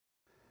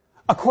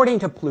According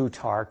to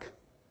Plutarch,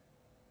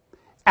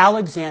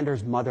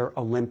 Alexander's mother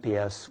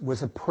Olympias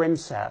was a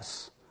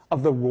princess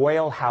of the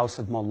royal house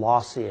of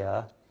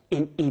Molossia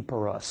in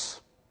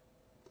Epirus.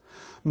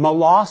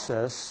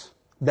 Molossus,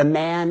 the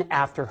man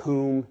after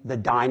whom the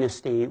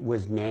dynasty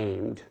was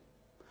named,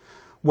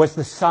 was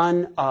the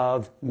son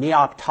of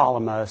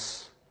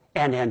Neoptolemus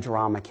and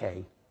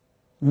Andromache.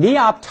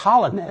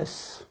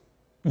 Neoptolemus,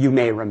 you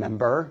may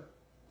remember,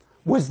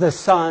 was the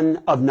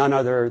son of none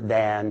other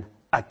than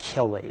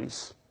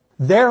Achilles.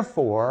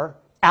 Therefore,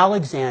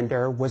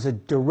 Alexander was a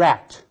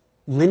direct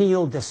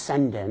lineal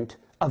descendant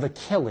of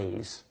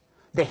Achilles,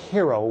 the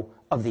hero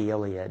of the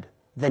Iliad,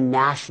 the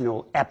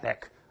national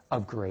epic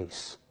of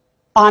Greece.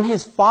 On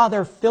his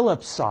father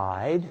Philip's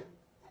side,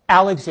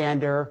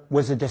 Alexander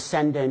was a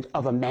descendant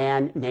of a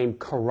man named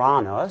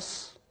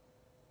Coronis,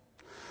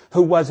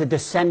 who was a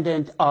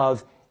descendant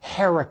of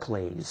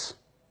Heracles.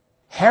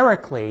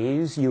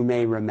 Heracles, you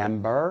may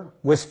remember,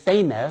 was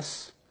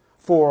famous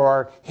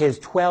for his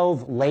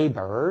 12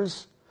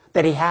 labors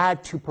that he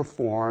had to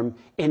perform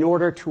in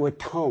order to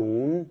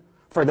atone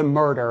for the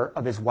murder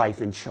of his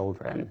wife and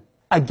children.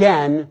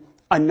 Again,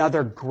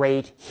 another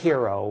great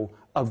hero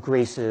of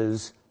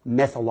Greece's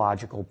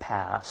mythological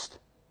past.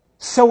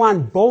 So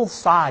on both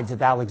sides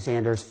of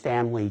Alexander's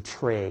family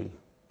tree,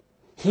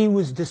 he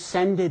was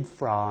descended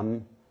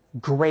from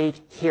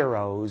great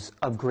heroes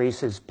of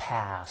Greece's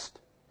past.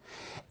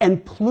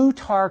 And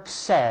Plutarch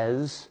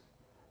says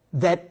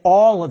that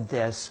all of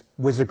this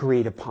was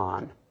agreed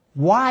upon.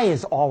 Why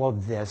is all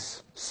of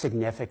this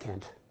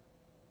significant?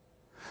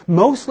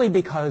 Mostly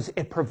because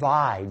it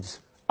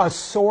provides a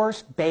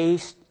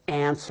source-based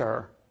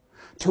answer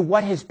to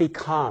what has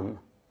become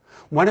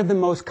one of the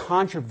most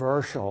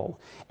controversial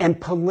and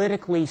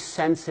politically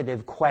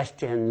sensitive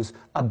questions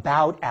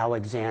about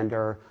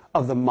Alexander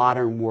of the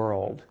modern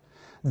world.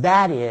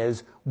 That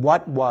is,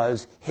 what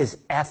was his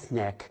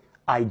ethnic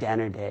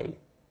identity?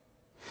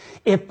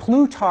 If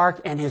Plutarch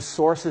and his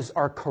sources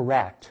are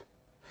correct,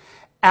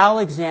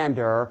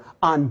 Alexander,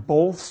 on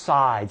both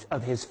sides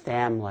of his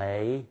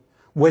family,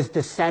 was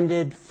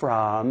descended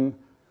from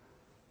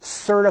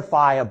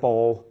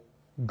certifiable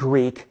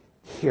Greek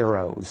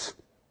heroes.